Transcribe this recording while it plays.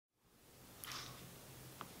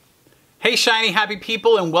Hey shiny happy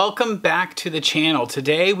people, and welcome back to the channel.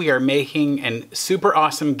 Today we are making a super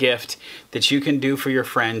awesome gift that you can do for your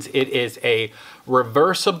friends. It is a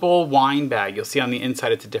reversible wine bag. You'll see on the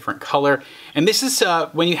inside it's a different color. And this is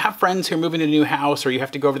when you have friends who are moving to a new house, or you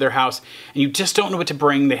have to go over their house and you just don't know what to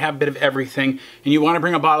bring. They have a bit of everything and you want to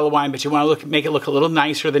bring a bottle of wine, but you want to make it look a little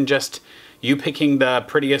nicer than just you picking the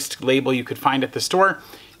prettiest label you could find at the store.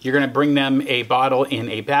 You're gonna bring them a bottle in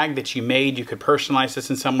a bag that you made. You could personalize this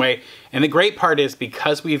in some way. And the great part is,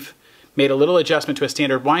 because we've made a little adjustment to a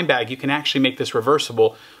standard wine bag, you can actually make this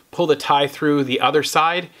reversible, pull the tie through the other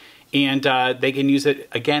side, and they can use it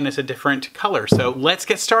again as a different color. So let's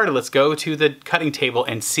get started. Let's go to the cutting table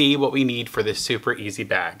and see what we need for this super easy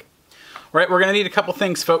bag. All right, we're gonna need a couple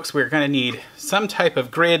things, folks. We're gonna need some type of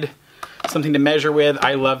grid, something to measure with.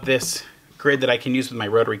 I love this grid that I can use with my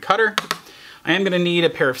rotary cutter. I am going to need a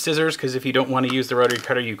pair of scissors, because if you don't want to use the rotary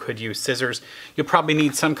cutter, you could use scissors. You'll probably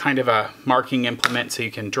need some kind of a marking implement so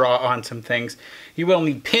you can draw on some things. You will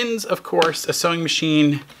need pins, of course, a sewing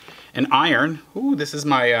machine, an iron. Ooh, this is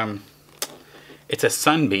my, it's a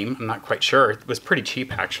Sunbeam. I'm not quite sure. It was pretty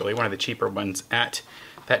cheap, actually. One of the cheaper ones at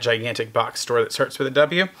that gigantic box store that starts with a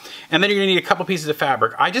W. And then you're going to need a couple pieces of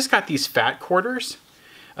fabric. I just got these fat quarters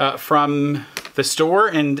from the store,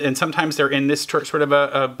 and sometimes they're in this sort of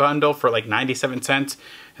a bundle for like 97 cents,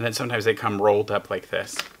 and then sometimes they come rolled up like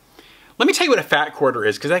this. Let me tell you what a fat quarter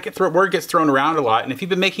is, because that word gets thrown around a lot, and if you've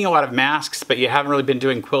been making a lot of masks but you haven't really been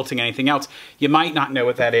doing quilting or anything else, you might not know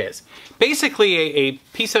what that is. Basically, a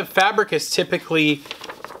piece of fabric is typically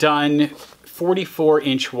done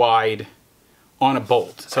 44-inch wide on a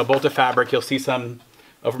bolt. So a bolt of fabric, you'll see some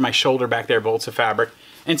over my shoulder back there, bolts of fabric.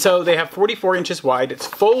 And so they have 44 inches wide, it's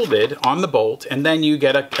folded on the bolt, and then you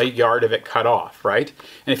get a yard of it cut off, right?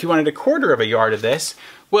 And if you wanted a quarter of a yard of this,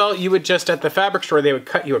 well, you would just, at the fabric store, they would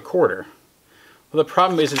cut you a quarter. Well, the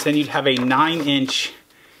problem is then you'd have a 9-inch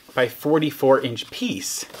by 44-inch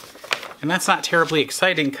piece. And that's not terribly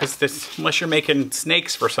exciting, because this, unless you're making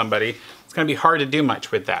snakes for somebody, it's gonna be hard to do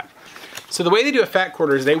much with that. So the way they do a fat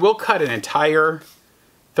quarter is they will cut an entire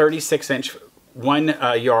 36-inch 1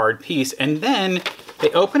 yard piece, and then they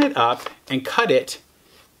open it up and cut it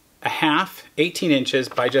a half, 18 inches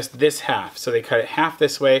by just this half. So they cut it half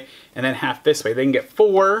this way and then half this way. They can get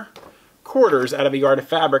 4 quarters out of a yard of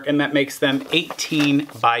fabric, and that makes them 18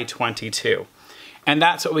 by 22. And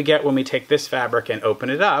that's what we get when we take this fabric and open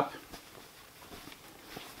it up.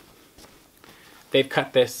 They've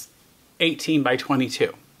cut this 18 by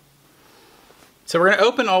 22. So we're gonna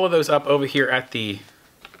open all of those up over here at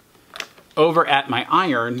my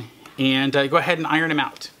iron, and go ahead and iron them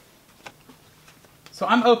out. So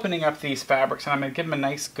I'm opening up these fabrics, and I'm going to give them a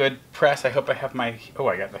nice good press. I hope I have my, oh,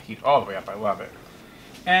 I got the heat all the way up. I love it.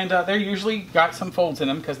 And they're usually got some folds in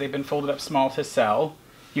them because they've been folded up small to sell.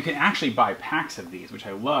 You can actually buy packs of these, which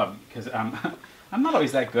I love, because I'm not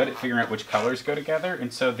always that good at figuring out which colors go together,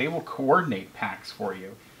 and so they will coordinate packs for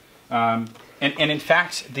you. And in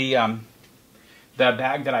fact, the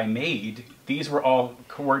bag that I made, these were all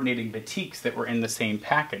coordinating batiks that were in the same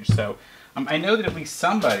package. So I know that at least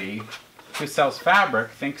somebody who sells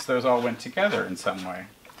fabric thinks those all went together in some way.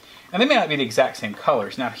 And they may not be the exact same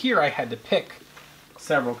colors. Now here I had to pick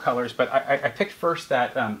several colors, but I picked first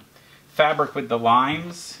that fabric with the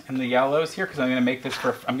limes and the yellows here, because I'm going to make this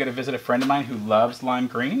for, I'm going to visit a friend of mine who loves lime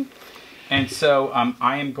green. And so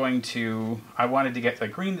I wanted to get the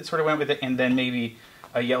green that sort of went with it, and then maybe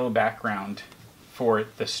a yellow background for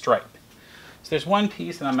the stripe. So there's one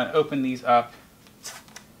piece, and I'm going to open these up,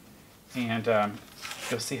 and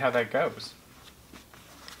you'll see how that goes.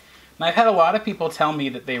 And I've had a lot of people tell me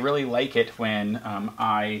that they really like it when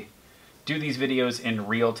I do these videos in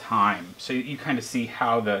real time, so you kind of see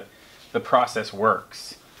how the process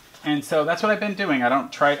works. And so that's what I've been doing. I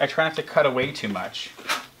try not to cut away too much,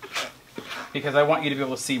 because I want you to be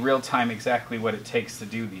able to see real time exactly what it takes to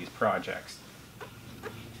do these projects.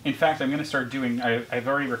 In fact, I'm going to start doing, I've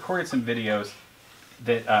already recorded some videos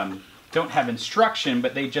that don't have instruction,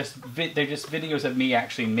 but they're just videos of me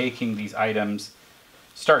actually making these items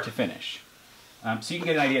start to finish. So you can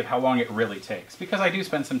get an idea of how long it really takes, because I do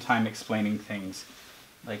spend some time explaining things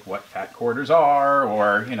like what fat quarters are,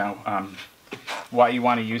 or, you know, why you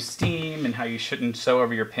want to use steam and how you shouldn't sew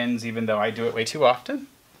over your pins, even though I do it way too often.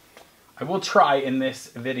 I will try in this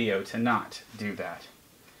video to not do that.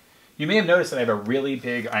 You may have noticed that I have a really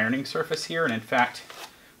big ironing surface here, and in fact,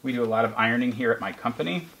 we do a lot of ironing here at my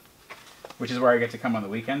company, which is where I get to come on the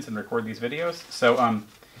weekends and record these videos. So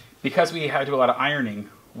because we do a lot of ironing,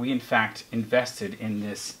 we in fact invested in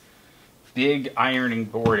this big ironing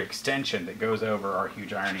board extension that goes over our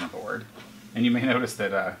huge ironing board. And you may notice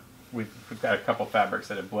that we've got a couple fabrics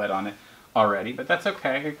that have bled on it. already, but that's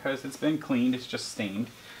okay because it's been cleaned, it's just stained.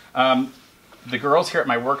 The girls here at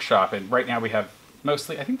my workshop, and right now we have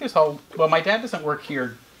mostly, I think there's all, well, my dad doesn't work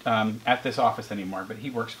here at this office anymore, but he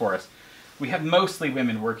works for us. We have mostly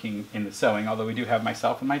women working in the sewing, although we do have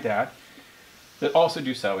myself and my dad that also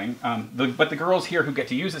do sewing. But the girls here who get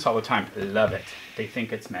to use this all the time love it. They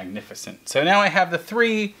think it's magnificent. So now I have the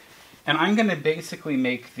 3, and I'm gonna basically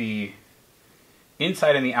make the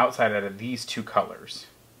inside and the outside out of these 2 colors.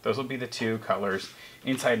 Those will be the 2 colors,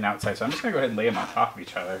 inside and outside. So I'm just gonna go ahead and lay them on top of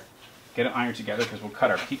each other, get them ironed together because we'll cut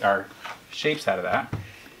our shapes out of that.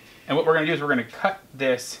 And what we're gonna do is we're gonna cut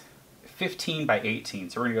this 15 by 18.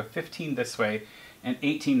 So we're gonna go 15 this way and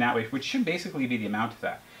 18 that way, which should basically be the amount of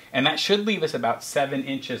that. And that should leave us about 7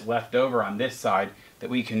 inches left over on this side that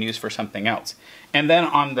we can use for something else. And then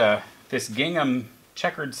on this gingham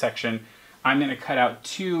checkered section, I'm gonna cut out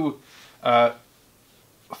 2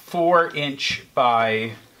 4-inch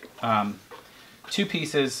by 2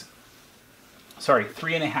 pieces, sorry,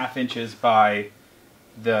 3.5 inches by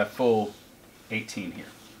the full 18 here.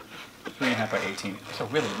 3.5 by 18. It's a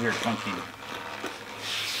really weird, funky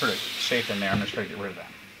sort of shape in there. I'm gonna try to get rid of that.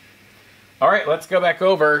 All right, let's go back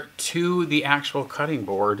over to the actual cutting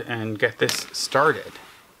board and get this started.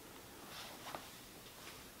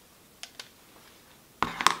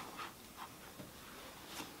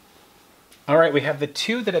 All right, we have the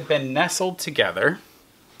 2 that have been nestled together,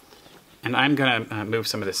 and I'm gonna move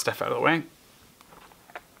some of this stuff out of the way.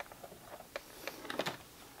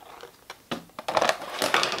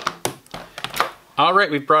 All right,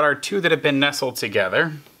 we've brought our 2 that have been nestled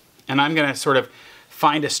together, and I'm gonna sort of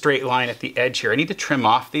find a straight line at the edge here. I need to trim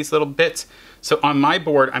off these little bits. So on my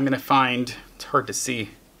board, I'm gonna find, it's hard to see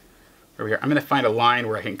over here, I'm gonna find a line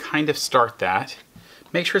where I can kind of start that.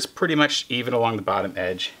 Make sure it's pretty much even along the bottom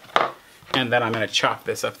edge. And then I'm gonna chop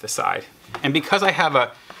this up the side. And because I have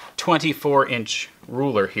a 24-inch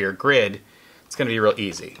ruler here, grid, it's gonna be real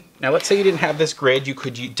easy. Now let's say you didn't have this grid, you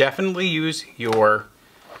could definitely use your,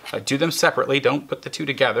 do them separately, don't put the 2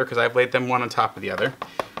 together because I've laid them one on top of the other.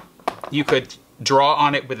 You could draw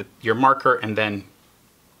on it with your marker and then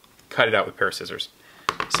cut it out with a pair of scissors.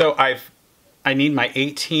 So I need my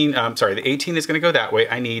 18, the 18 is gonna go that way.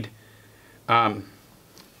 I need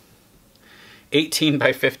 18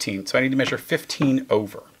 by 15, so I need to measure 15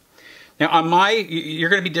 over. Now on you're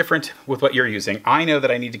gonna be different with what you're using. I know that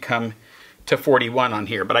I need to come to 41 on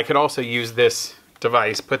here, but I could also use this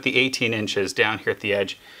device, put the 18 inches down here at the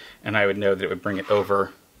edge, and I would know that it would bring it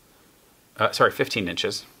over, 15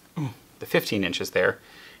 inches. The 15 inches there,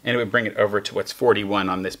 and it would bring it over to what's 41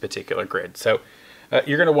 on this particular grid. So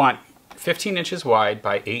you're gonna want 15 inches wide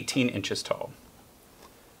by 18 inches tall.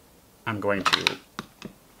 I'm going to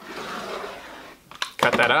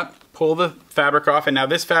cut that up, pull the fabric off, and now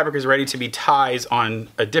this fabric is ready to be ties on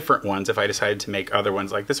different ones if I decided to make other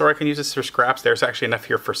ones like this, or I can use this for scraps. There's actually enough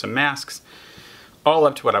here for some masks, all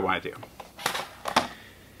up to what I wanna do.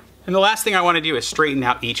 And the last thing I want to do is straighten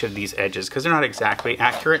out each of these edges because they're not exactly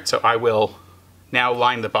accurate. So I will now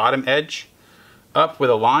line the bottom edge up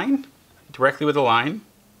with a line, directly with a line,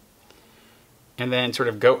 and then sort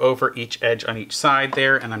of go over each edge on each side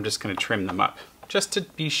there, and I'm just going to trim them up just to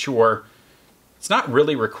be sure. It's not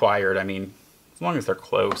really required, I mean, as long as they're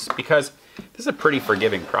close, because this is a pretty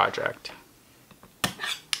forgiving project.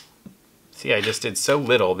 See, I just did so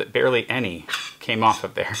little that barely any came off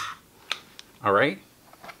of there. All right.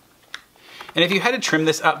 And if you had to trim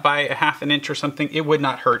this up by a ½ inch or something, it would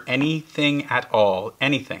not hurt anything at all.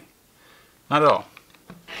 Anything. Not at all.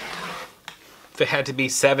 If it had to be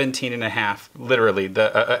 17.5, literally.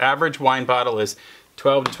 The average wine bottle is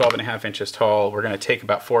 12 to 12.5 inches tall. We're going to take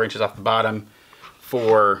about 4 inches off the bottom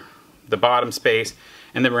for the bottom space.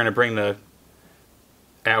 And then we're going to bring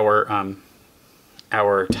our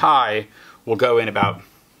tie will go in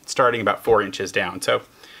starting about 4 inches down. So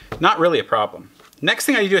not really a problem. Next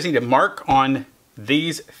thing I need to do is I need to mark on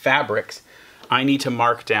these fabrics. I need to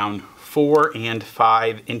mark down 4 and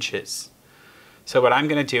 5 inches. So what I'm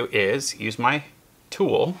gonna do is use my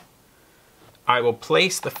tool. I will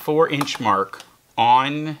place the 4-inch mark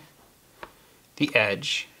on the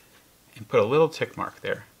edge and put a little tick mark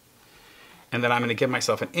there. And then I'm gonna give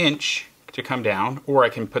myself an inch to come down, or I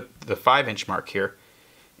can put the 5-inch mark here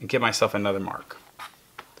and give myself another mark.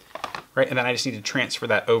 Right, and then I just need to transfer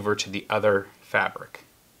that over to the other fabric.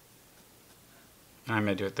 And I'm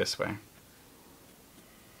going to do it this way.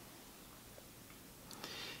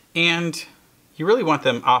 And you really want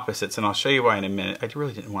them opposites, and I'll show you why in a minute. I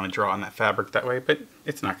really didn't want to draw on that fabric that way, but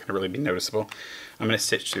it's not going to really be noticeable. I'm going to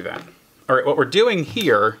stitch through that. All right, what we're doing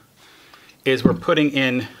here is we're putting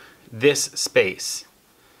in this space.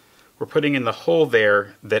 We're putting in the hole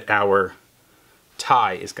there that our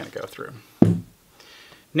tie is going to go through.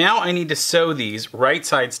 Now I need to sew these right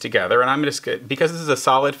sides together, and I'm just going to, because this is a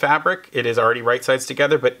solid fabric, it is already right sides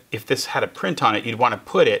together, but if this had a print on it, you'd want to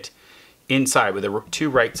put it inside with the two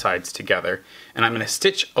right sides together. And I'm going to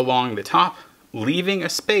stitch along the top, leaving a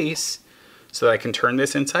space so that I can turn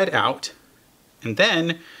this inside out. And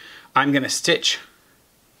then I'm going to stitch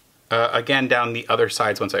again down the other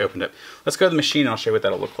sides once I opened it. Let's go to the machine and I'll show you what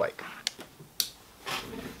that'll look like.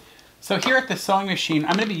 So here at the sewing machine,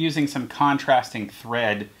 I'm going to be using some contrasting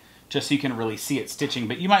thread just so you can really see it stitching,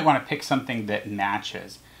 but you might want to pick something that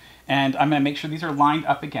matches. And I'm going to make sure these are lined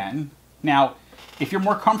up again. Now, if you're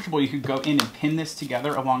more comfortable, you could go in and pin this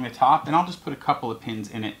together along the top, and I'll just put a couple of pins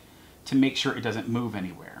in it to make sure it doesn't move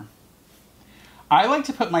anywhere. I like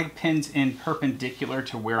to put my pins in perpendicular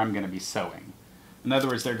to where I'm going to be sewing. In other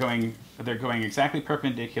words, they're going exactly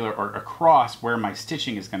perpendicular or across where my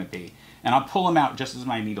stitching is going to be. And I'll pull them out just as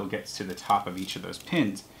my needle gets to the top of each of those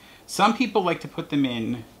pins. Some people like to put them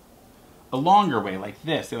in a longer way, like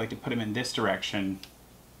this. They like to put them in this direction.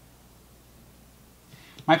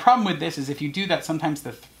 My problem with this is if you do that, sometimes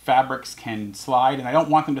the fabrics can slide, and I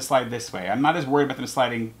don't want them to slide this way. I'm not as worried about them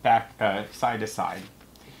sliding back side to side.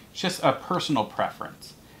 It's just a personal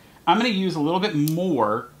preference. I'm going to use a little bit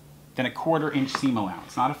more than a 1/4 inch seam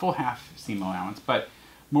allowance. Not a full half seam allowance, but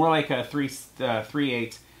more like a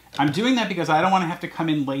 3/8. I'm doing that because I don't want to have to come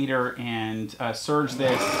in later and serge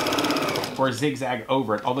this or zigzag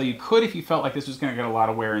over it. Although you could if you felt like this was going to get a lot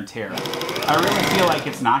of wear and tear. I really feel like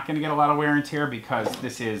it's not going to get a lot of wear and tear because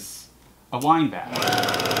this is a wine bag.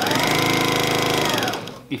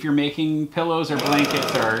 If you're making pillows or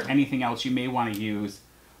blankets or anything else, you may want to use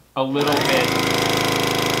a little bit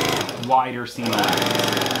wider seam allowance.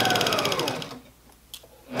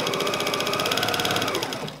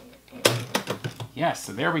 Yes,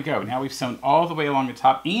 so there we go. Now we've sewn all the way along the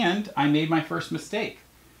top, and I made my first mistake,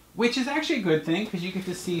 which is actually a good thing because you get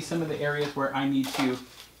to see some of the areas where I need to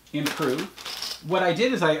improve. What I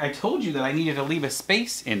did is I told you that I needed to leave a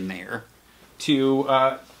space in there to,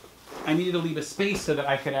 I needed to leave a space so that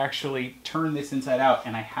I could actually turn this inside out,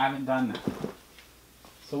 and I haven't done that.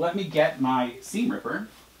 So let me get my seam ripper.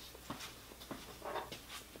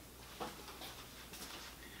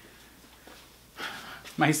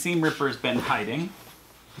 My seam ripper has been hiding,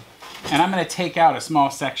 and I'm going to take out a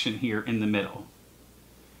small section here in the middle.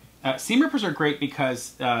 Seam rippers are great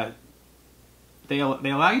because they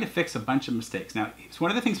allow you to fix a bunch of mistakes. Now, it's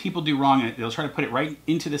one of the things people do wrong, and they'll try to put it right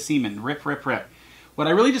into the seam and rip, rip, rip. What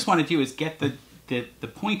I really just want to do is get the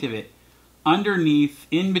point of it underneath,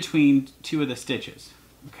 in between two of the stitches,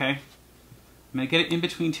 okay? I'm going to get it in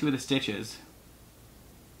between two of the stitches.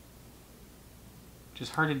 Which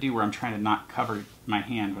is hard to do where I'm trying to not cover my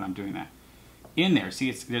hand when I'm doing that. In there, see,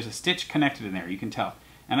 there's a stitch connected in there, you can tell.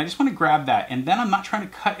 And I just want to grab that, and then I'm not trying to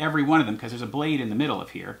cut every one of them because there's a blade in the middle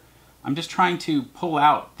of here. I'm just trying to pull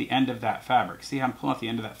out the end of that fabric. See how I'm pulling out the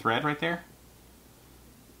end of that thread right there?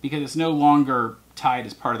 Because it's no longer tied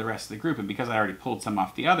as part of the rest of the group, and because I already pulled some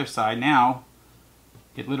off the other side, now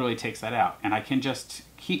it literally takes that out. And I can just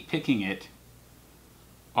keep picking it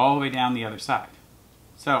all the way down the other side.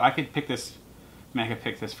 So I could pick this, I mean, I could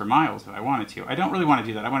pick this for miles if I wanted to. I don't really want to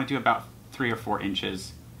do that. I want to do about 3 or 4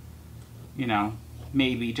 inches, you know,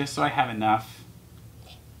 maybe, just so I have enough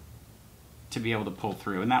to be able to pull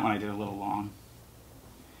through. And that one I did a little long.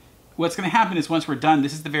 What's going to happen is once we're done,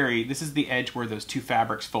 this is the edge where those two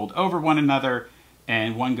fabrics fold over one another,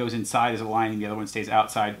 and one goes inside as a lining, the other one stays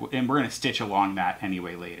outside, and we're going to stitch along that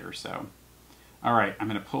anyway later. So, all right, I'm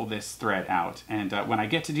going to pull this thread out, and when I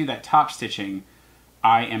get to do that top stitching,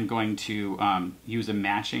 I am going to use a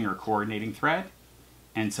matching or coordinating thread,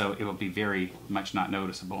 and so it will be very much not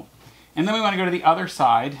noticeable. And then we want to go to the other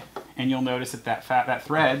side, and you'll notice that that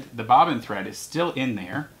thread, the bobbin thread, is still in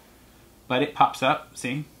there, but it pops up,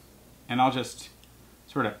 see? And I'll just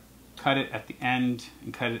sort of cut it at the end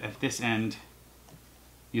and cut it at this end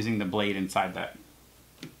using the blade inside that.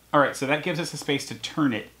 All right, so that gives us a space to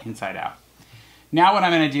turn it inside out. Now what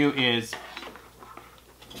I'm going to do is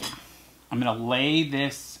I'm going to lay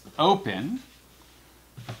this open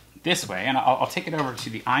this way, and I'll take it over to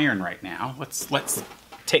the iron right now. Let's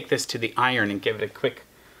take this to the iron and give it a quick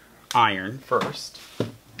iron first.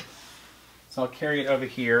 So I'll carry it over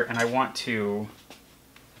here, and I want to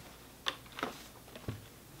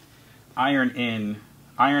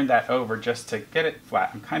iron that over just to get it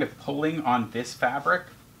flat. I'm kind of pulling on this fabric,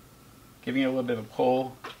 giving it a little bit of a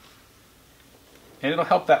pull, and it'll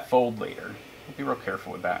help that fold later. We'll be real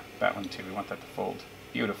careful with that one too. We want that to fold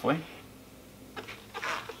beautifully.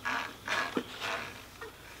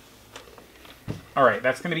 All right,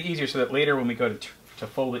 that's going to be easier so that later when we go to to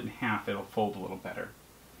fold it in half, it'll fold a little better.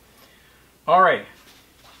 All right,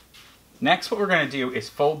 next what we're going to do is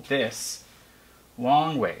fold this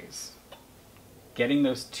long ways, getting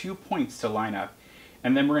those 2 points to line up,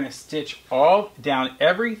 and then we're going to stitch all down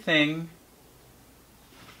everything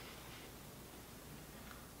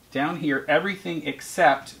down here, everything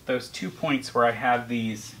except those 2 points where I have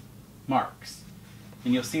these marks.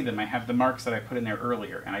 And you'll see them, I have the marks that I put in there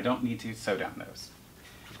earlier, and I don't need to sew down those.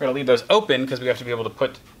 We're going to leave those open because we have to be able to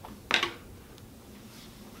put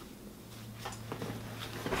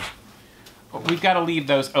we've got to leave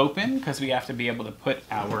those open because we have to be able to put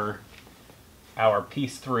our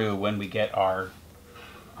piece through when we get our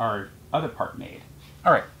other part made.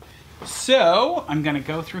 All right, so I'm going to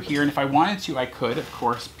go through here, and if I wanted to, I could, of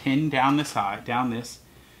course, pin down the side, down this,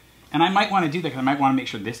 and I might want to do that because I might want to make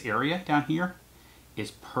sure this area down here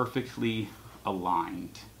is perfectly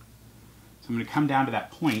aligned. So I'm going to come down to that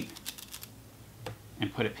point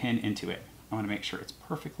and put a pin into it. I want to make sure it's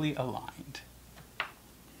perfectly aligned.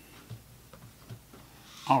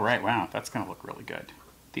 All right, wow, that's going to look really good.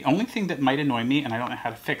 The only thing that might annoy me, and I don't know how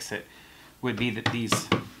to fix it, would be that these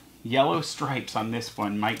yellow stripes on this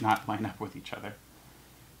one might not line up with each other.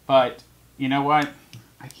 But you know what?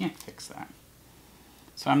 I can't fix that.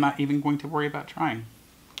 So I'm not even going to worry about trying.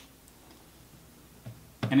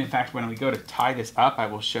 And in fact, when we go to tie this up, I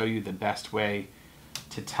will show you the best way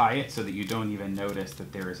to tie it so that you don't even notice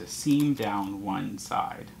that there is a seam down one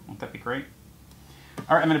side. Won't that be great?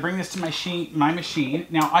 All right, I'm going to bring this to my machine.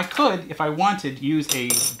 Now, I could, if I wanted, use a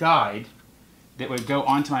guide that would go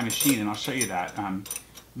onto my machine, and I'll show you that.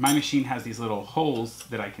 My machine has these little holes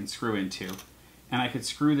that I can screw into, and I could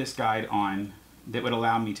screw this guide on that would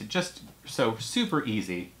allow me to just sew super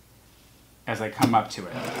easy as I come up to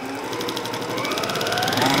it.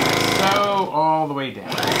 Sew all the way down.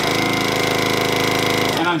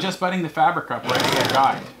 And I'm just butting the fabric up right to that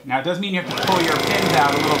guide. Now, it does mean you have to pull your pins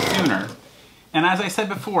out a little sooner. And as I said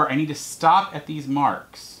before, I need to stop at these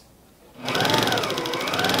marks. And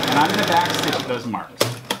I'm going to backstitch at those marks.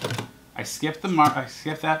 I skip the mark, I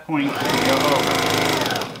skip that point and go over.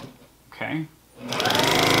 Okay. And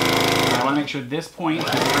I want to make sure this point is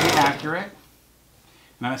pretty accurate.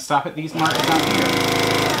 And I'm going to stop at these marks down here.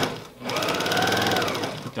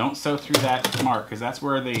 Don't sew through that mark because that's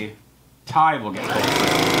where the tie will get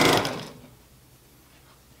pulled.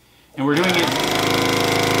 And we're doing it,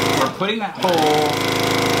 we're putting that hole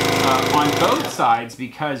on both sides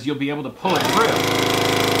because you'll be able to pull it through.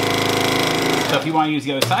 So if you want to use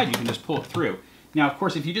the other side, you can just pull it through. Now, of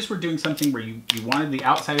course, if you just were doing something where you wanted the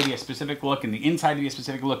outside to be a specific look and the inside to be a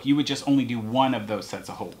specific look, you would just only do one of those sets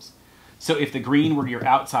of holes. So if the green were your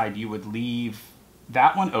outside, you would leave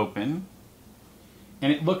that one open.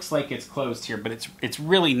 And it looks like it's closed here, but it's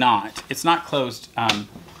really not. It's not closed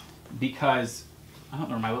because, I don't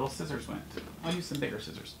know where my little scissors went. I'll use some bigger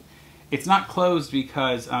scissors. It's not closed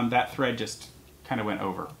because that thread just kind of went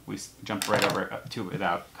over. We jumped right over it to it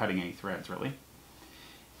without cutting any threads, really.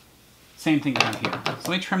 Same thing down here. So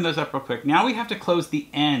let me trim those up real quick. Now we have to close the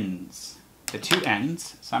ends, the two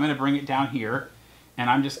ends. So I'm going to bring it down here, and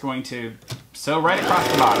I'm just going to sew right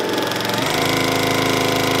across the bottom.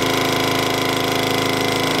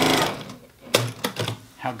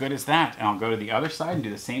 How good is that? And I'll go to the other side and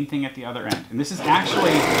do the same thing at the other end. And this is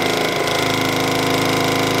actually,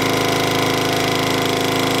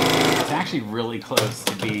 it's actually really close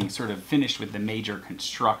to being sort of finished with the major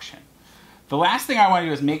construction. The last thing I want to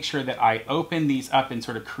do is make sure that I open these up and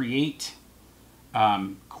sort of create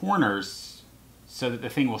corners so that the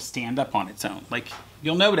thing will stand up on its own. Like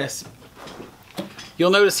you'll notice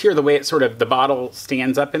here the way it sort of, the bottle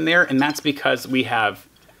stands up in there, and that's because we have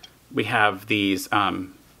these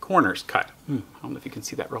corners cut. I don't know if you can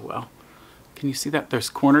see that real well. Can you see that? Those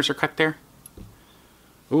corners are cut there.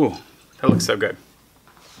 Ooh, that looks so good.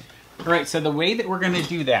 All right, so the way that we're going to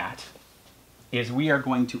do that is we are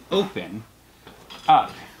going to open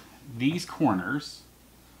up these corners.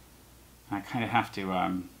 I kind of have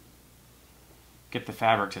to get the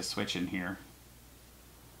fabric to switch in here.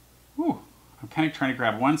 Ooh, I'm kind of trying to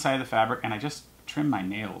grab one side of the fabric, and I just trimmed my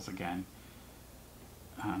nails again.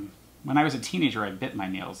 When I was a teenager, I bit my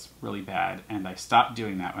nails really bad, and I stopped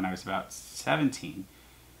doing that when I was about 17.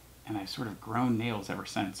 And I've sort of grown nails ever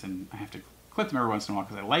since, and I have to clip them every once in a while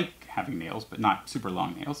because I like having nails, but not super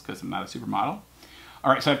long nails because I'm not a supermodel.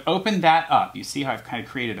 All right, so I've opened that up. You see how I've kind of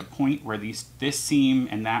created a point where this seam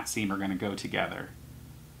and that seam are going to go together.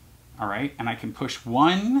 All right, and I can push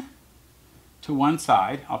one to one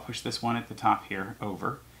side. I'll push this one at the top here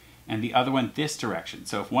over, and the other one this direction.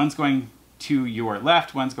 So if one's going to your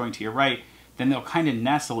left, one's going to your right, then they'll kind of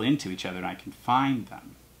nestle into each other and I can find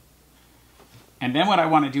them. And then what I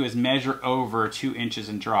want to do is measure over 2 inches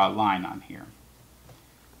and draw a line on here.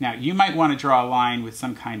 Now, you might want to draw a line with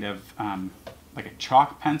some kind of, like a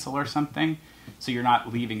chalk pencil or something, so you're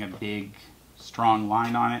not leaving a big, strong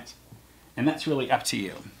line on it. And that's really up to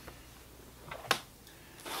you.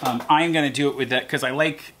 I am going to do it with that, because I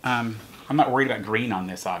like, I'm not worried about green on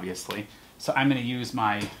this, obviously. So I'm going to use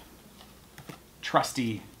my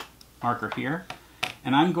trusty marker here,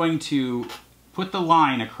 and I'm going to put the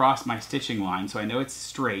line across my stitching line so I know it's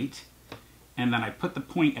straight, and then I put the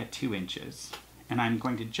point at 2 inches. And I'm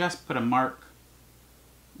going to just put a mark,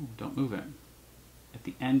 ooh, don't move it, at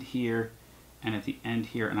the end here and at the end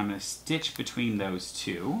here, and I'm going to stitch between those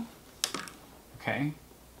two. Okay,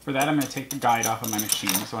 for that I'm going to take the guide off of my machine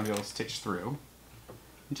so I'm going to be able to stitch through.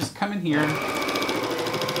 And just come in here, and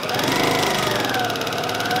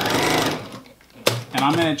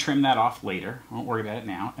I'm going to trim that off later. I won't worry about it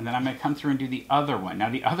now. And then I'm going to come through and do the other one. Now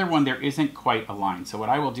the other one, there isn't quite a line, so what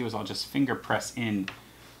I will do is I'll just finger press in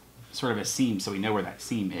sort of a seam so we know where that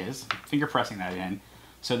seam is, finger pressing that in,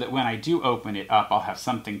 so that when I do open it up, I'll have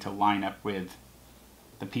something to line up with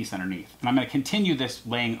the piece underneath. And I'm going to continue this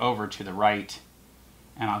laying over to the right,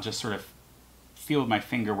 and I'll just sort of feel with my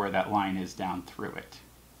finger where that line is down through it.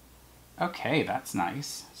 Okay, that's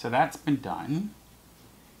nice. So that's been done.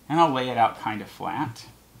 And I'll lay it out kind of flat.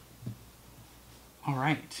 All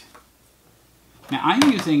right. Now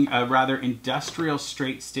I'm using a rather industrial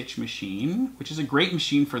straight stitch machine, which is a great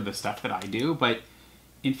machine for the stuff that I do, but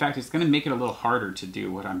in fact it's going to make it a little harder to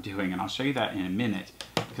do what I'm doing, and I'll show you that in a minute,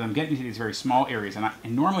 because I'm getting into these very small areas, and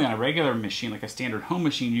normally on a regular machine, like a standard home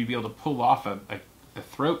machine, you'd be able to pull off a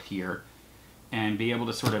throat here and be able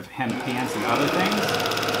to sort of hem pants and other things.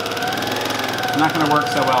 It's not going to work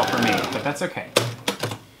so well for me, but that's okay.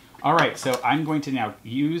 All right, so I'm going to now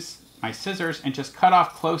use my scissors and just cut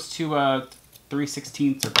off close to a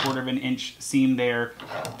 3/16 or 1/4 of an inch seam there.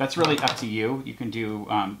 That's really up to you. You can do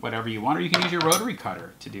whatever you want, or you can use your rotary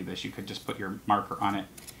cutter to do this. You could just put your marker on it.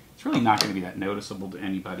 It's really not going to be that noticeable to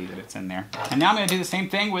anybody that it's in there. And now I'm going to do the same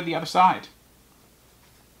thing with the other side.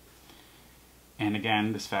 And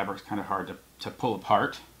again, this fabric's kind of hard to pull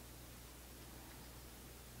apart.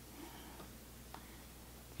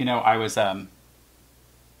 You know, I was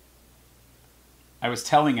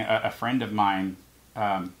telling a friend of mine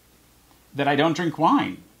that I don't drink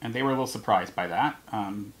wine, and they were a little surprised by that.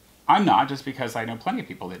 I'm not, just because I know plenty of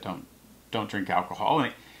people that don't drink alcohol.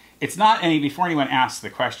 And it's not any, before anyone asks the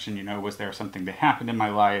question, you know, was there something that happened in my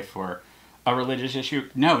life or a religious issue?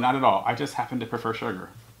 No, not at all. I just happen to prefer sugar.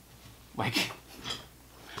 Like,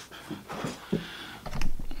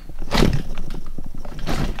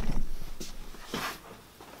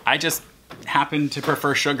 I just happen to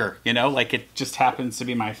prefer sugar, you know, like it just happens to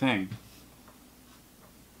be my thing.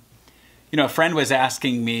 You know, a friend was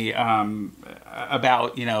asking me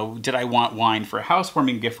about, you know, did I want wine for a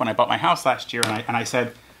housewarming gift when I bought my house last year? And I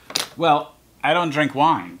said, well, I don't drink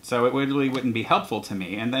wine, so it really wouldn't be helpful to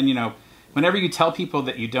me. And then, you know, whenever you tell people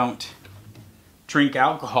that you don't drink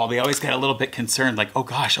alcohol, they always get a little bit concerned, like, oh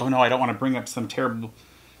gosh, oh no, I don't want to bring up some terrible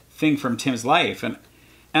thing from Tim's life. And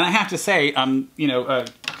I have to say, you know,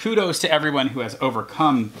 kudos to everyone who has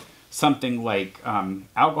overcome something like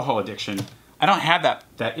alcohol addiction. I don't have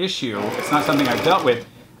that issue. It's not something I've dealt with,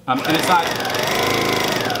 and it's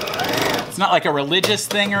not like a religious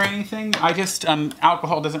thing or anything. I just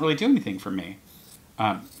alcohol doesn't really do anything for me.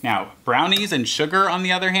 Now brownies and sugar, on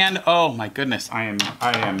the other hand, oh my goodness, I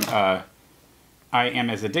am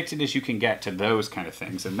as addicted as you can get to those kind of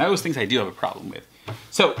things, and those things I do have a problem with.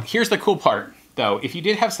 So here's the cool part, though. If you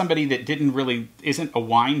did have somebody that isn't a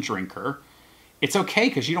wine drinker, it's okay,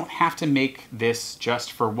 because you don't have to make this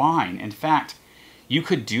just for wine. In fact, you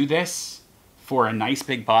could do this for a nice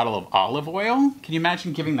big bottle of olive oil. Can you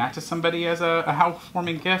imagine giving that to somebody as a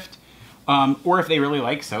housewarming gift? Or if they really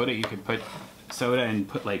like soda, you could put soda and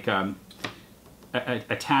put like,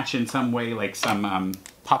 attach in some way like some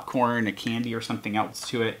popcorn, a candy, or something else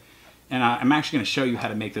to it. And I'm actually going to show you how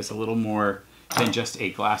to make this a little more than just a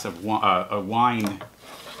glass of a wine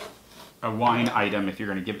item, if you're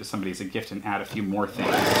going to give it to somebody as a gift, and add a few more things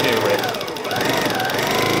to it.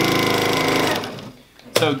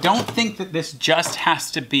 So don't think that this just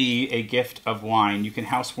has to be a gift of wine. You can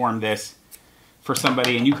housewarm this for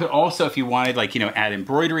somebody, and you could also, if you wanted, like, you know, add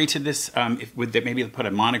embroidery to this, maybe put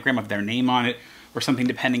a monogram of their name on it or something,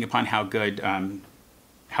 depending upon how great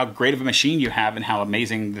of a machine you have and how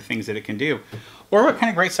amazing the things that it can do, or what kind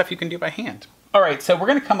of great stuff you can do by hand. All right, so we're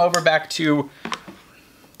going to come over back to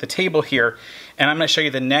the table here, and I'm going to show you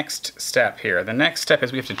the next step here. The next step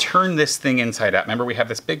is we have to turn this thing inside out. Remember, we have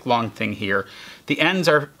this big long thing here. The ends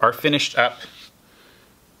are finished up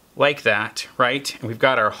like that, right? And we've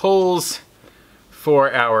got our holes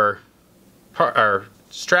for our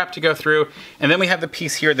strap to go through, and then we have the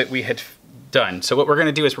piece here that we had done. So what we're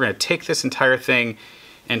gonna do is we're gonna take this entire thing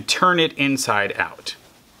and turn it inside out.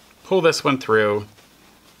 Pull this one through.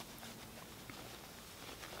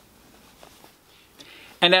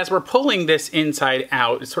 And as we're pulling this inside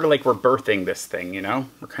out, it's sort of like we're birthing this thing, you know?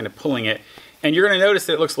 We're kind of pulling it. And you're gonna notice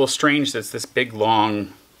that it looks a little strange that it's this big,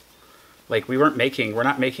 long, like we're not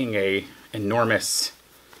making a enormous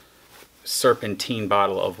serpentine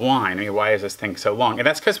bottle of wine. I mean, why is this thing so long? And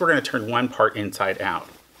that's because we're gonna turn one part inside out.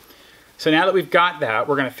 So now that we've got that,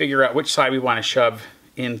 we're gonna figure out which side we wanna shove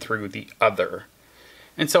in through the other.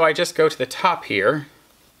 And so I just go to the top here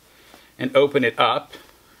and open it up,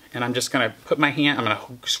 and I'm just gonna put my hand, I'm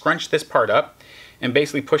gonna scrunch this part up and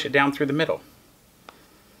basically push it down through the middle.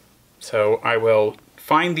 So I will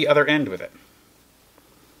find the other end with it,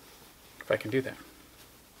 if I can do that.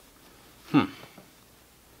 I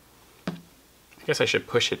guess I should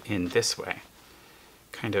push it in this way.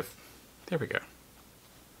 Kind of, there we go.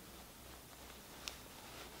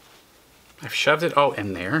 I've shoved it all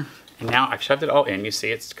in there, and now I've shoved it all in, you see,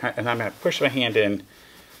 it's kind of, and I'm gonna push my hand in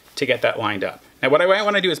to get that lined up. Now what I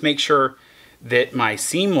wanna do is make sure that my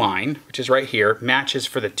seam line, which is right here, matches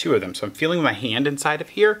for the two of them. So I'm feeling my hand inside of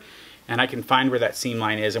here, and I can find where that seam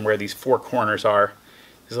line is and where these four corners are,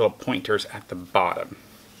 these little pointers at the bottom.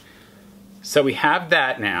 So we have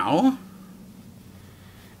that now,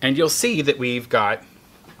 and you'll see that we've got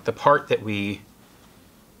the part that we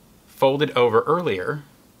folded over earlier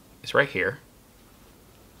is right here.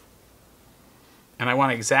 And I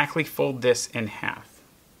want to exactly fold this in half.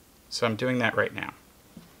 So I'm doing that right now.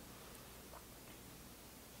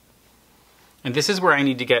 And this is where I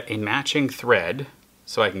need to get a matching thread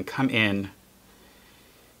so I can come in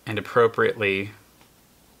and appropriately,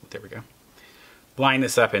 there we go, line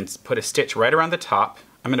this up and put a stitch right around the top.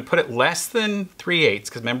 I'm going to put it less than 3/8,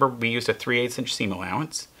 because remember we used a 3/8 inch seam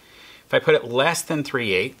allowance. If I put it less than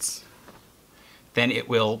 3/8, then it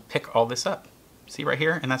will pick all this up. See right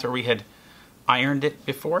here? And that's where we had ironed it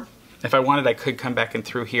before. If I wanted, I could come back in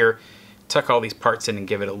through here, tuck all these parts in and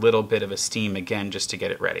give it a little bit of a steam again just to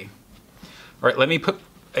get it ready. All right, let me put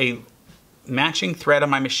a matching thread on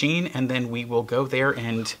my machine, and then we will go there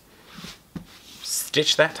and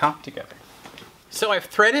stitch that top together. So I've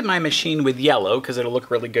threaded my machine with yellow because it'll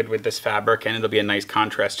look really good with this fabric, and it'll be a nice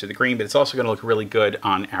contrast to the green, but it's also going to look really good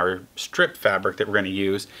on our strip fabric that we're going to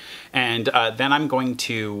use. And then I'm going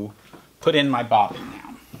to put in my bobbin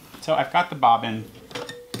now. So I've got the bobbin,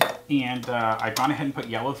 and I've gone ahead and put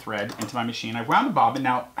yellow thread into my machine. I've wound the bobbin.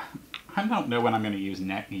 Now, I don't know when I'm going to use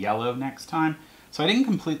yellow next time, so I didn't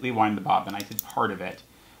completely wind the bobbin. I did part of it.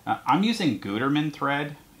 I'm using Gutermann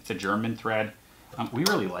thread. It's a German thread. We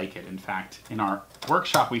really like it. In fact, in our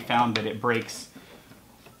workshop, we found that it breaks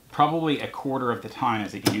probably a quarter of the time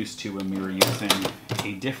as it used to when we were using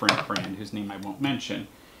a different brand whose name I won't mention.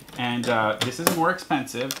 And this is more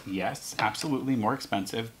expensive. Yes, absolutely more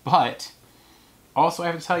expensive, but also I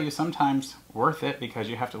have to tell you, sometimes worth it because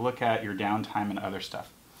you have to look at your downtime and other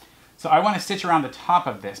stuff. So I want to stitch around the top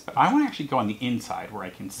of this, but I want to actually go on the inside where I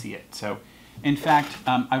can see it. So in fact,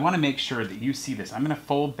 I want to make sure that you see this. I'm going to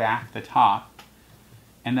fold back the top,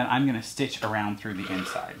 and then I'm going to stitch around through the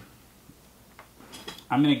inside.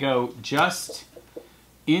 I'm going to go just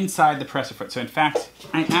inside the presser foot. So in fact,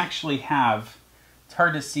 I actually have, it's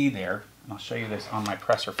hard to see there, and I'll show you this on my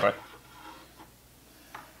presser foot.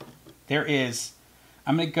 There is,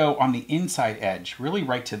 I'm going to go on the inside edge, really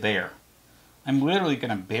right to there. I'm literally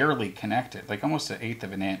going to barely connect it, like almost 1/8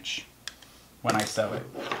 of an inch when I sew it.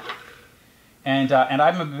 And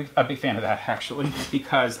I'm a big fan of that, actually,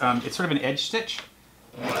 because it's sort of an edge stitch.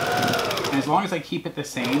 And as long as I keep it the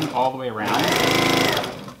same all the way around,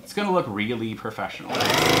 it's going to look really professional.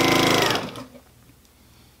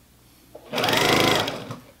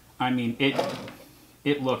 I mean,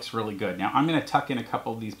 it looks really good. Now I'm going to tuck in a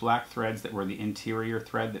couple of these black threads that were the interior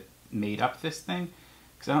thread that made up this thing,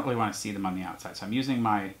 because I don't really want to see them on the outside. So I'm using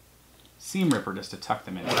my seam ripper just to tuck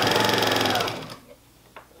them in.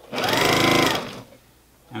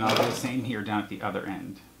 And I'll do the same here down at the other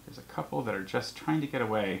end. There's a couple that are just trying to get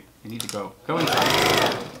away. They need to go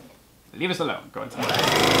inside. Leave us alone. Go inside.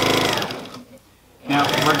 Now,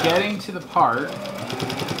 we're getting to the part.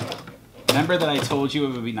 Remember that I told you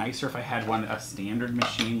it would be nicer if I had a standard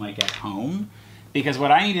machine like at home? Because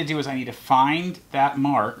what I need to do is I need to find that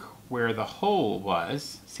mark where the hole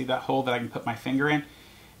was. See that hole that I can put my finger in?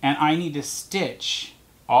 And I need to stitch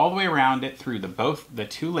all the way around it through both the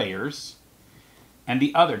two layers and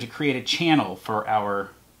the other to create a channel for our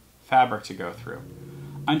fabric to go through.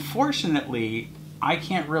 Unfortunately, I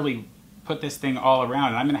can't really put this thing all around,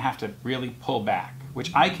 and I'm gonna have to really pull back,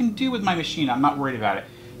 which I can do with my machine. I'm not worried about it.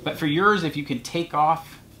 But for yours, if you can take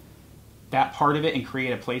off that part of it and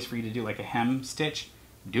create a place for you to do like a hem stitch,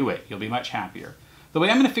 do it. You'll be much happier. The way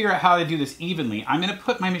I'm gonna figure out how to do this evenly, I'm gonna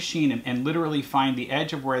put my machine in and literally find the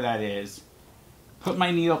edge of where that is, put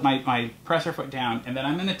my needle, my presser foot down, and then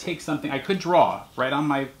I'm gonna take something, I could draw right on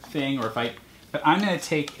my thing, but I'm gonna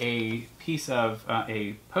take a piece of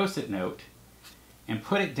a Post-it note and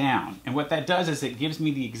put it down. And what that does is it gives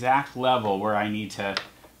me the exact level where I need to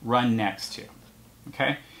run next to,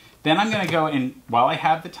 okay? Then I'm gonna go and, while I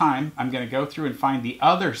have the time, I'm gonna go through and find the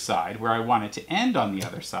other side where I want it to end on the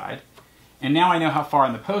other side. And now I know how far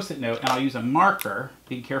on the Post-it note, and I'll use a marker,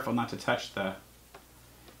 be careful not to touch the,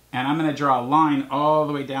 and I'm gonna draw a line all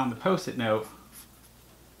the way down the Post-it note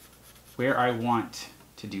where I want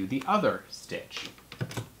to do the other stitch.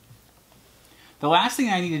 The last thing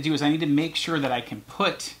I need to do is I need to make sure that I can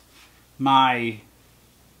put my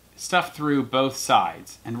stuff through both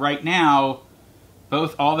sides. And right now,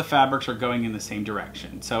 all the fabrics are going in the same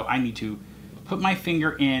direction. So I need to put my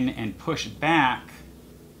finger in and push back,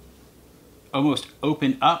 almost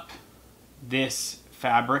open up this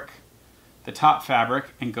fabric, the top fabric,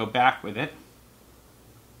 and go back with it,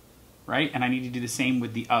 right? And I need to do the same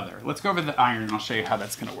with the other. Let's go over the iron and I'll show you how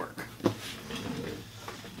that's gonna work.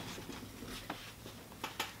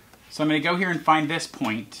 So I'm gonna go here and find this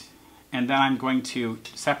point, and then I'm going to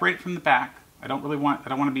separate it from the back. I don't want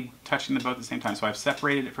to be touching them both at the same time, so I've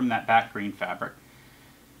separated it from that back green fabric.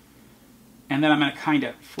 And then I'm gonna kind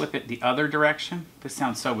of flip it the other direction. This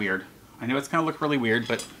sounds so weird. I know it's gonna look really weird,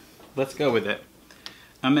 but let's go with it.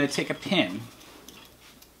 I'm gonna take a pin,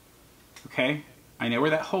 okay? I know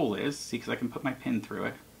where that hole is, see, because I can put my pin through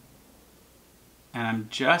it. And I'm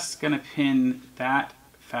just gonna pin that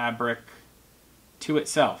fabric to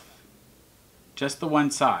itself. Just the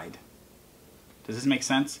one side. Does this make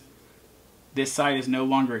sense? This side is no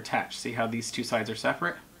longer attached. See how these two sides are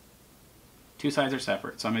separate? Two sides are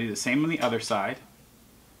separate. So I'm gonna do the same on the other side.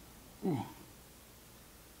 Ooh.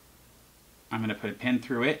 I'm gonna put a pin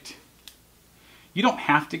through it. You don't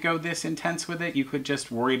have to go this intense with it. You could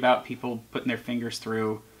just worry about people putting their fingers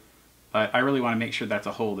through, but I really want to make sure that's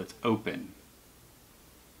a hole that's open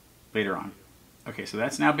later on. Okay, so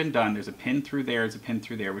that's now been done. There's a pin through there, there's a pin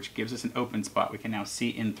through there, which gives us an open spot. We can now see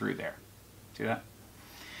in through there. See that?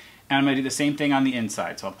 And I'm going to do the same thing on the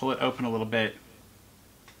inside. So I'll pull it open a little bit.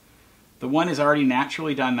 The one is already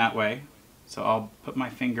naturally done that way. So I'll put my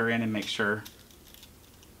finger in and make sure,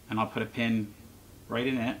 and I'll put a pin right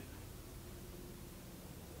in it.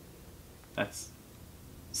 That's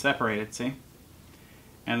separated, see?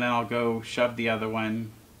 And then I'll go shove the other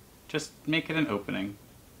one, just make it an opening.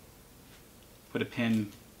 Put a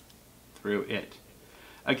pin through it.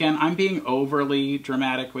 Again, I'm being overly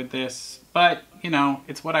dramatic with this, but you know,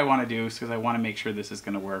 it's what I want to do because I want to make sure this is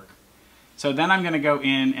going to work. So then I'm going to go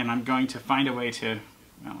in and I'm going to find a way to,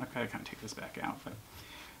 well, I gotta kind of take this back out, but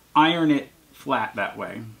iron it flat that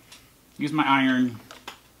way. Use my iron.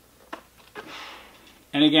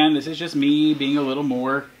 And again, this is just me being a little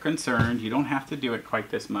more concerned. You don't have to do it quite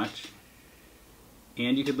this much.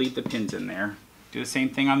 And you could leave the pins in there. Do the same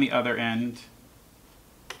thing on the other end.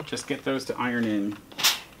 Just get those to iron in.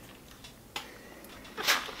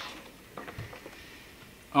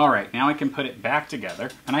 All right, now I can put it back together.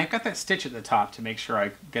 And I've got that stitch at the top to make sure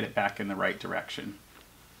I get it back in the right direction.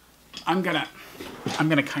 Oh,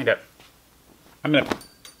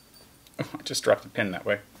 I just dropped the pin that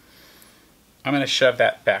way. I'm going to shove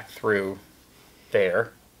that back through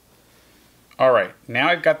there. All right, now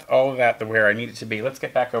I've got all of that where I need it to be. Let's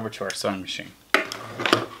get back over to our sewing machine.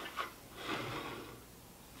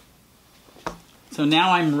 So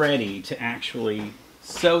now I'm ready to actually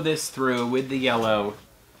sew this through with the yellow.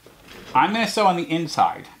 I'm going to sew on the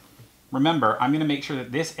inside. Remember, I'm going to make sure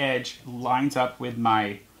that this edge lines up with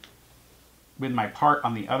my part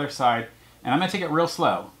on the other side, and I'm going to take it real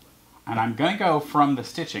slow. And I'm going to go from the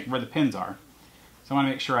stitching, where the pins are. So I want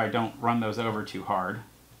to make sure I don't run those over too hard.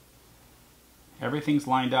 Everything's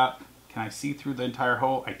lined up. Can I see through the entire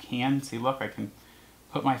hole? I can. See, look, I can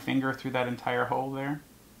put my finger through that entire hole there.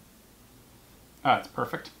 Oh, it's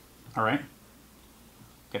perfect. All right.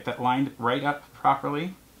 Get that lined right up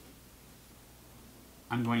properly.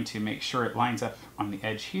 I'm going to make sure it lines up on the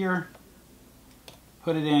edge here.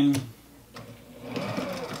 Put it in.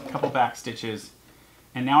 A couple back stitches.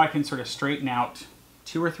 And now I can sort of straighten out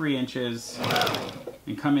 2 or 3 inches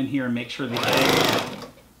and come in here and make sure the edge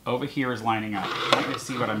over here is lining up. I want you to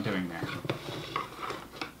see what I'm doing there.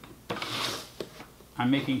 I'm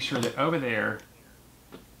making sure that over there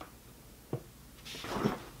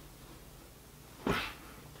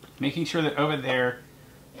making sure that over there,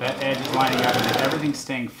 that edge is lining up and that everything's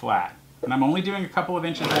staying flat. And I'm only doing a couple of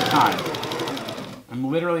inches at a time. I'm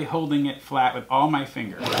literally holding it flat with all my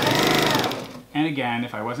fingers. And again,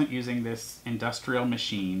 if I wasn't using this industrial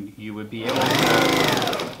machine, you would be able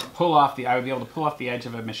to pull off I would be able to pull off the edge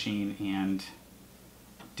of a machine and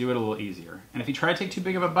do it a little easier. And if you try to take too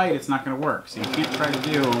big of a bite, it's not going to work. So you can't try to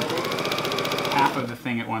do half of the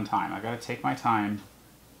thing at one time. I've got to take my time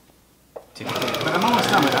to get it. But I'm almost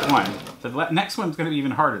done with that one. The next one's going to be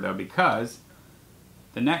even harder though, because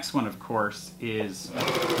the next one, of course, is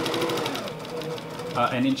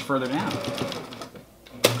an inch further down.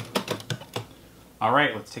 All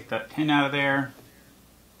right, let's take that pin out of there.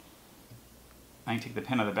 I can take the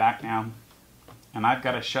pin out of the back now, and I've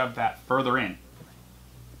got to shove that further in.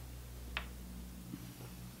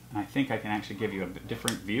 And I think I can actually give you a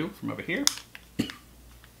different view from over here.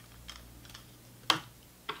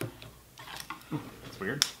 Ooh, that's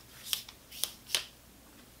weird.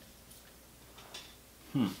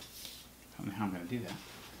 I don't know how I'm going to do that.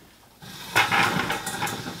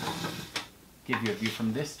 Give you a view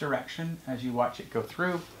from this direction as you watch it go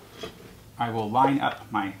through. I will line up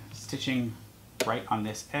my stitching right on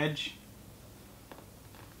this edge.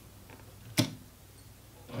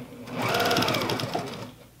 A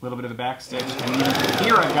little bit of a back stitch. And even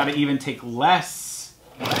here I've got to even take less.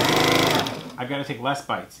 I've got to take less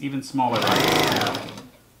bites, even smaller bites.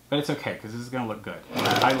 But it's okay, because this is going to look good.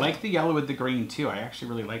 I like the yellow with the green too. I actually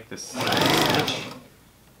really like this stitch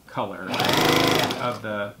color of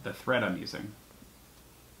the thread I'm using.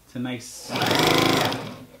 It's a nice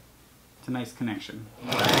connection.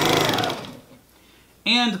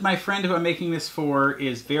 And my friend who I'm making this for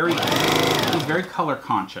is very color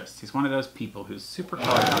conscious. He's one of those people who's super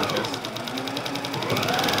color conscious.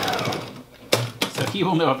 So he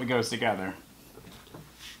will know if it goes together.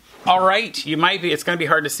 All right, it's going to be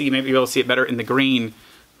hard to see. Maybe you'll see it better in the green.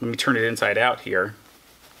 Let me turn it inside out here.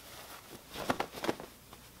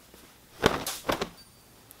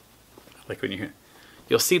 Like when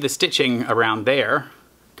you'll see the stitching around there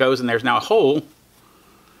goes, and there's now a hole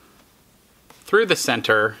through the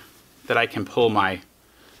center that I can pull my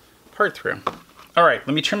part through. All right,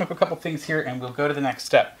 let me trim up a couple things here and we'll go to the next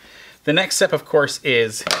step. The next step, of course,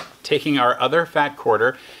 is taking our other fat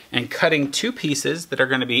quarter and cutting two pieces that are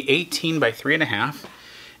going to be 18 by 3.5,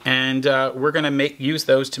 and we're going to use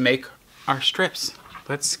those to make our strips.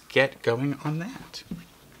 Let's get going on that.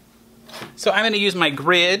 So I'm going to use my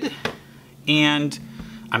grid, and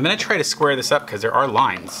I'm going to try to square this up because there are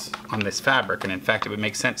lines on this fabric, and in fact it would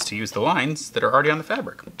make sense to use the lines that are already on the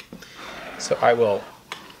fabric. So I will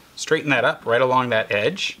straighten that up right along that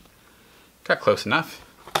edge. Got close enough.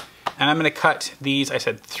 And I'm going to cut these, I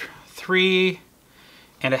said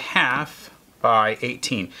 3.5 by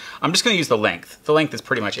 18. I'm just going to use the length. The length is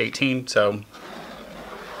pretty much 18, so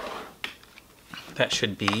that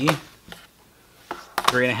should be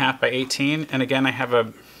 3.5 by 18. And again, I have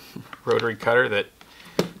a rotary cutter that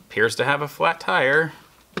appears to have a flat tire.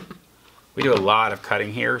 We do a lot of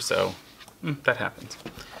cutting here, so that happens.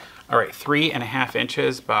 All right, 3.5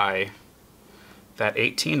 inches by that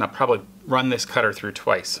 18. I'll probably run this cutter through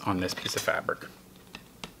twice on this piece of fabric.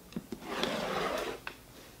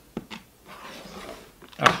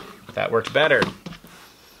 Oh, that worked better. All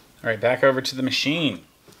right, back over to the machine.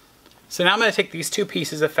 So now I'm going to take these two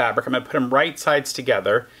pieces of fabric, I'm going to put them right sides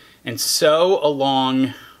together and sew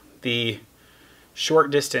along the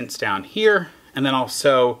short distance down here, and then I'll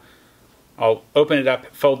open it up,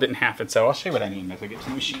 fold it in half, and sew. I'll show you what I mean as I get to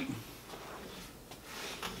the machine.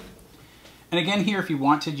 And again here, if you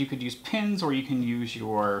wanted, you could use pins or you can use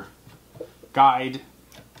your guide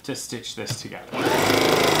to stitch this together.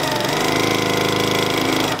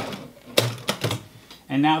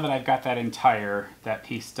 And now that I've got that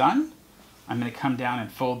piece done, I'm going to come down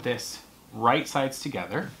and fold this right sides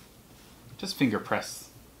together. Just finger press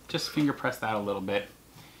that a little bit.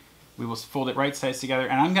 We will fold it right sides together,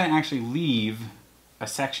 and I'm going to actually leave a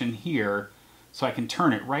section here so I can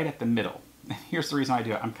turn it right at the middle. Here's the reason I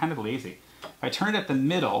do it. I'm kind of lazy. If I turn it at the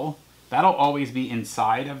middle, that'll always be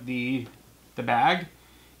inside of the bag,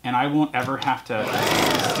 and I won't ever have to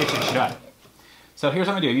stitch it shut. So here's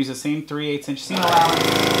what I'm going to do. Use the same 3/8 inch seam allowance.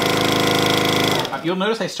 You'll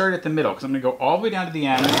notice I started at the middle because I'm going to go all the way down to the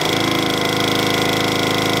end.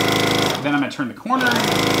 Then I'm going to turn the corner.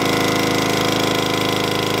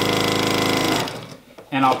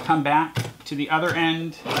 And I'll come back to the other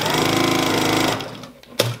end.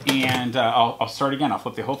 And I'll start again. I'll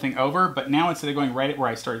flip the whole thing over. But now instead of going right at where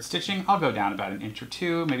I started stitching, I'll go down about 1 inch or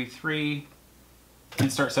 2, maybe 3. And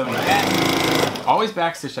start sewing again. Always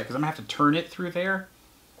back stitch that because I'm going to have to turn it through there.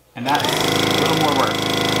 And that's a little more work.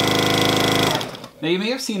 Now you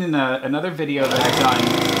may have seen in another video that I've done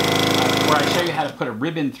where I show you how to put a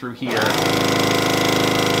ribbon through here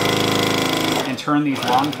and turn these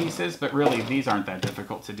long pieces, but really these aren't that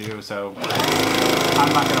difficult to do, so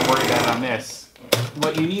I'm not going to worry about it on this.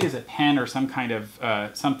 What you need is a pen or some kind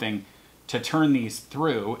of something to turn these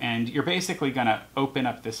through, and you're basically going to open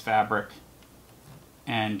up this fabric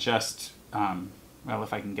and just, well,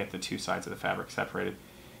 if I can get the two sides of the fabric separated,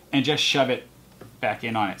 and just shove it back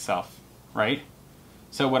in on itself, right?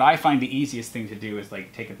 So what I find the easiest thing to do is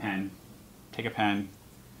like take a pen,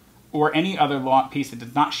 or any other long piece that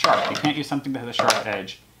is not sharp. You can't use something that has a sharp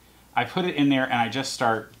edge. I put it in there and I just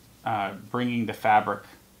start bringing the fabric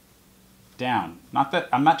down. Not that,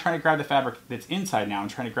 I'm not trying to grab the fabric that's inside now, I'm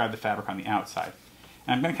trying to grab the fabric on the outside.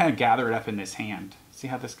 And I'm going to kind of gather it up in this hand. See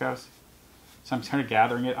how this goes? So I'm kind of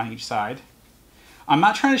gathering it on each side. I'm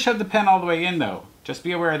not trying to shove the pen all the way in though. Just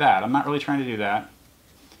be aware of that. I'm not really trying to do that.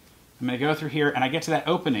 I'm going to go through here and I get to that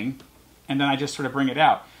opening and then I just sort of bring it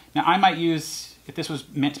out. Now I might use, if this was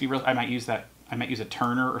meant to be real, I might use a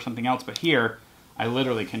turner or something else, but here I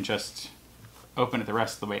literally can just open it the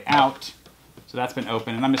rest of the way out. So that's been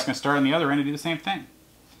open, and I'm just going to start on the other end and do the same thing.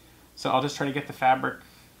 So I'll just try to get the fabric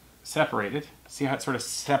separated. See how it sort of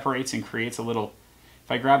separates and creates a little, if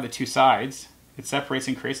I grab the two sides, it separates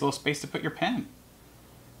and creates a little space to put your pen,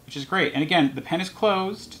 which is great. And again, the pen is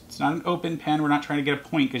closed. It's not an open pen. We're not trying to get a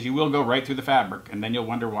point because you will go right through the fabric, and then you'll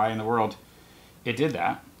wonder why in the world it did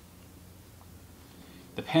that.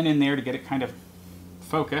 The pen in there to get it kind of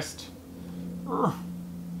focused. You're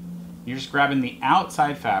just grabbing the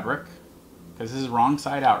outside fabric, because this is wrong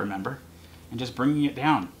side out, remember, and just bringing it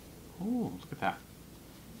down. Ooh, look at that.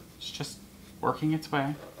 It's just working its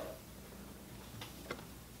way.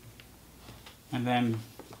 And then,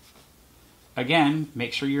 again,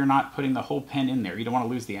 make sure you're not putting the whole pen in there. You don't want to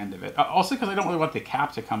lose the end of it. Also, because I don't really want the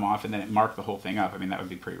cap to come off and then it mark the whole thing up. I mean, that would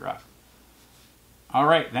be pretty rough. All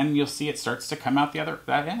right, then you'll see it starts to come out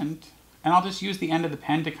that end. And I'll just use the end of the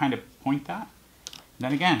pen to kind of point that. And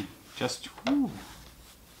then again, just, whoo.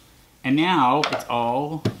 And now it's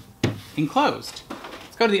all enclosed.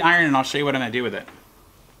 Let's go to the iron and I'll show you what I'm going to do with it.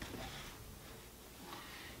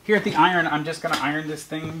 Here at the iron, I'm just going to iron this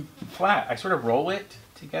thing flat. I sort of roll it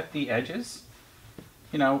to get the edges,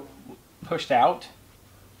 you know, pushed out.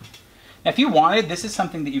 Now, if you wanted, this is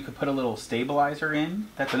something that you could put a little stabilizer in.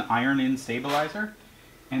 That's an iron-in stabilizer.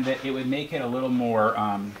 And that it would make it a little more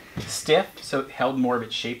stiff, so it held more of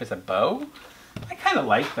its shape as a bow. I kind of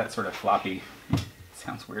like that sort of floppy,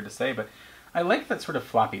 sounds weird to say, but I like that sort of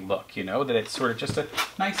floppy look, you know, that it's sort of just a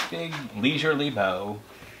nice big leisurely bow.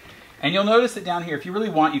 And you'll notice that down here, if you really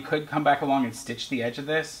want, you could come back along and stitch the edge of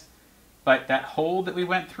this, but that hole that we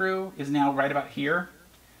went through is now right about here.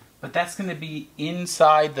 But that's going to be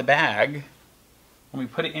inside the bag. When we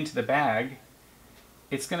put it into the bag,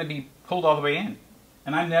 it's going to be pulled all the way in.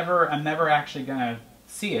 And I'm never actually going to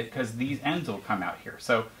see it because these ends will come out here.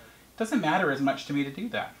 So it doesn't matter as much to me to do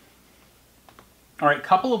that. All right,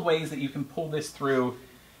 couple of ways that you can pull this through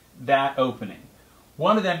that opening.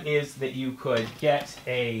 One of them is that you could get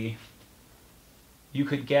a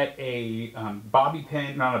bobby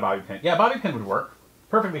pin, not a bobby pin. Yeah, a bobby pin would work.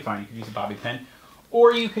 Perfectly fine, you could use a bobby pin.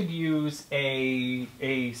 Or you could use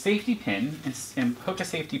a safety pin and hook a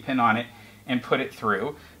safety pin on it and put it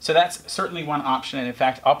through. So that's certainly one option, and in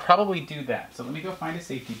fact, I'll probably do that. So let me go find a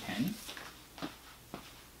safety pin.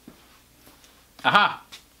 Aha!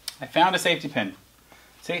 I found a safety pin.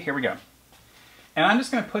 See, here we go. And I'm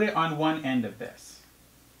just going to put it on one end of this.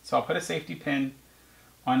 So I'll put a safety pin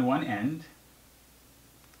on one end.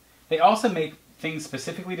 They also make things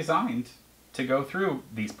specifically designed to go through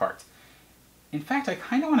these parts. In fact, I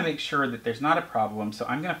kind of want to make sure that there's not a problem, so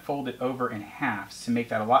I'm going to fold it over in halves to make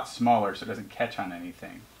that a lot smaller so it doesn't catch on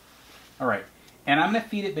anything. All right, and I'm going to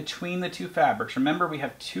feed it between the two fabrics. Remember, we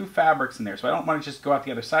have two fabrics in there, so I don't want to just go out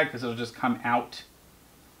the other side because it'll just come out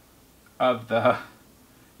of the,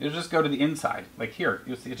 it'll just go to the inside. Like here,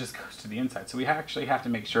 you'll see it just goes to the inside. So we actually have to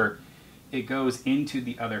make sure it goes into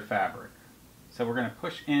the other fabric. So we're going to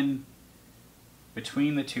push in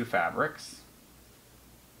between the two fabrics.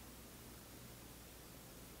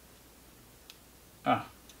 Oh,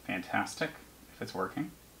 fantastic, if it's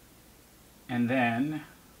working. And then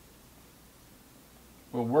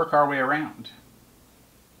we'll work our way around.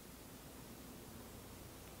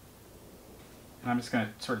 And I'm just going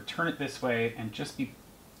to sort of turn it this way and just be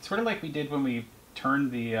sort of like we did when we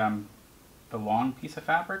turned the long piece of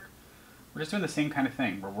fabric. We're just doing the same kind of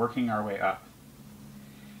thing. We're working our way up.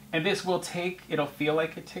 And this will take, it'll feel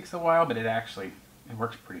like it takes a while, but it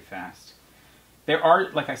works pretty fast. There are,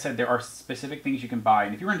 like I said, there are specific things you can buy.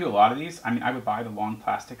 And if you're going to do a lot of these, I mean, I would buy the long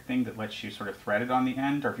plastic thing that lets you sort of thread it on the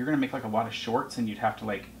end. Or if you're going to make like a lot of shorts, and you'd have to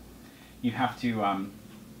like, you have to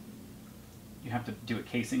do a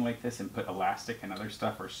casing like this and put elastic and other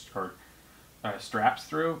stuff or straps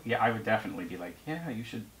through. Yeah, I would definitely be like, yeah, you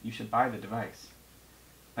should buy the device.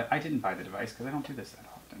 But I didn't buy the device because I don't do this that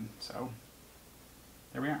often. So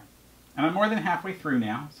there we are. And I'm more than halfway through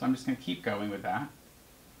now, so I'm just going to keep going with that.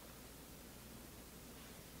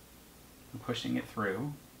 I'm pushing it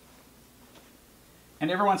through. And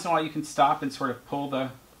every once in a while you can stop and sort of pull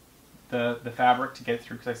the fabric to get it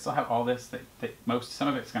through, because I still have all this some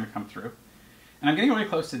of it's going to come through. And I'm getting really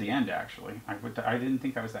close to the end, actually. I didn't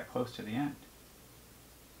think I was that close to the end.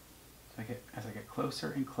 So as I get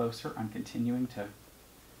closer and closer, I'm continuing to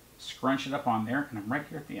scrunch it up on there, and I'm right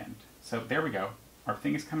here at the end. So there we go. Our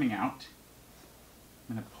thing is coming out.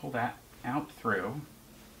 I'm going to pull that out through.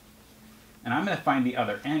 And I'm going to find the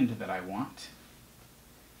other end that I want.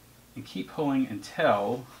 And keep pulling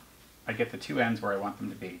until I get the two ends where I want them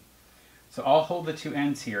to be. So I'll hold the two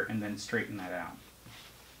ends here and then straighten that out.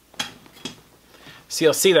 So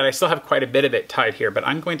you'll see that I still have quite a bit of it tied here, but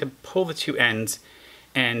I'm going to pull the two ends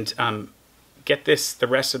and get the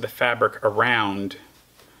rest of the fabric around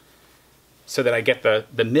so that I get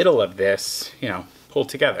the middle of this, pulled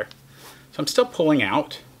together. So I'm still pulling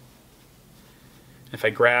out. If I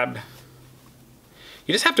grab,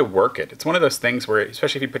 you just have to work it. It's one of those things where,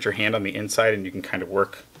 especially if you put your hand on the inside and you can kind of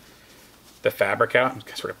work the fabric out. I'm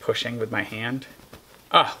sort of pushing with my hand.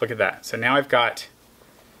 Ah, look at that. So now I've got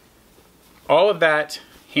all of that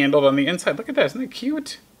handled on the inside. Look at that, isn't that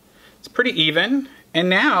cute? It's pretty even. And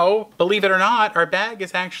now, believe it or not, our bag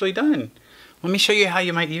is actually done. Let me show you how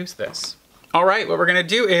you might use this. All right, what we're gonna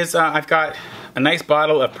do is I've got a nice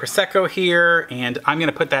bottle of Prosecco here, and I'm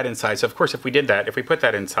gonna put that inside. So of course, if we put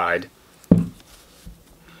that inside,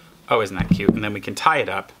 oh, isn't that cute? And then we can tie it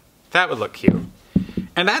up. That would look cute.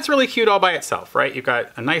 And that's really cute all by itself, right? You've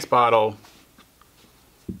got a nice bottle.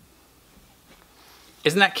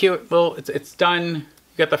 Isn't that cute? Well, it's done.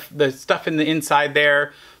 You got the stuff in the inside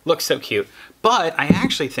there. Looks so cute. But I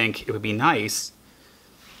actually think it would be nice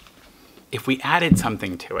if we added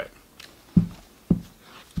something to it.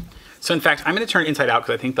 So in fact, I'm going to turn it inside out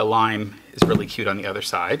because I think the lime is really cute on the other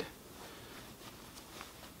side.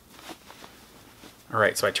 All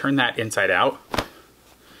right, so I turn that inside out.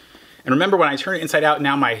 And remember, when I turn it inside out,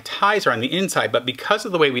 now my ties are on the inside, but because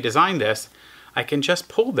of the way we designed this, I can just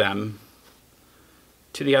pull them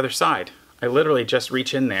to the other side. I literally just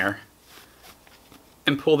reach in there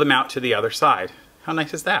and pull them out to the other side. How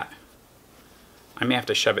nice is that? I may have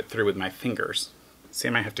to shove it through with my fingers. See,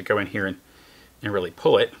 I might have to go in here and really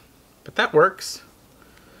pull it, but that works.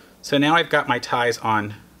 So now I've got my ties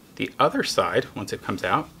on the other side once it comes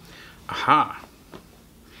out. Aha.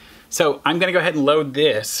 So I'm gonna go ahead and load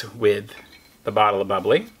this with the bottle of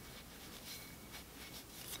bubbly.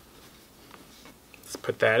 Let's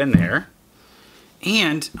put that in there.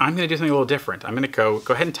 And I'm gonna do something a little different. I'm gonna go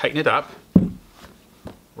ahead and tighten it up.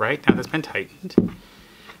 Right, now that's been tightened.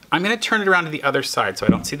 I'm gonna turn it around to the other side so I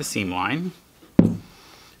don't see the seam line.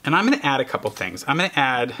 And I'm gonna add a couple things. I'm gonna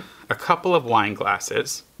add a couple of wine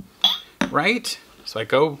glasses, right? So I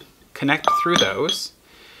go connect through those.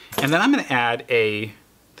 And then I'm gonna add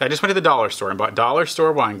I just went to the dollar store and bought dollar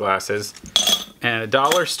store wine glasses and a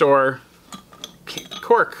dollar store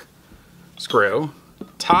cork screw.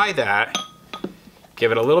 Tie that,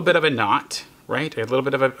 give it a little bit of a knot, right? A little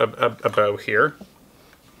bit of a bow here.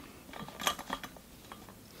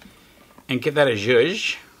 And give that a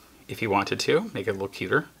zhuzh if you wanted to, make it a little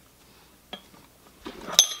cuter.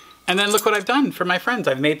 And then look what I've done for my friends.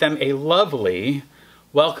 I've made them a lovely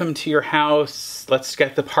welcome to your house, let's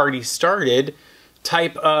get the party started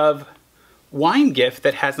type of wine gift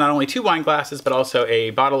that has not only 2 wine glasses, but also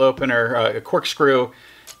a bottle opener, a corkscrew,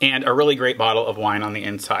 and a really great bottle of wine on the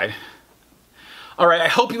inside. All right, I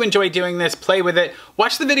hope you enjoy doing this. Play with it.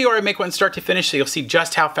 Watch the video where I make one start to finish so you'll see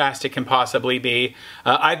just how fast it can possibly be.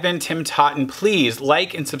 I've been Tim Totten. Please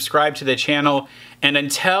like and subscribe to the channel. And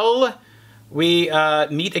until we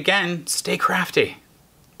meet again, stay crafty.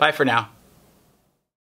 Bye for now.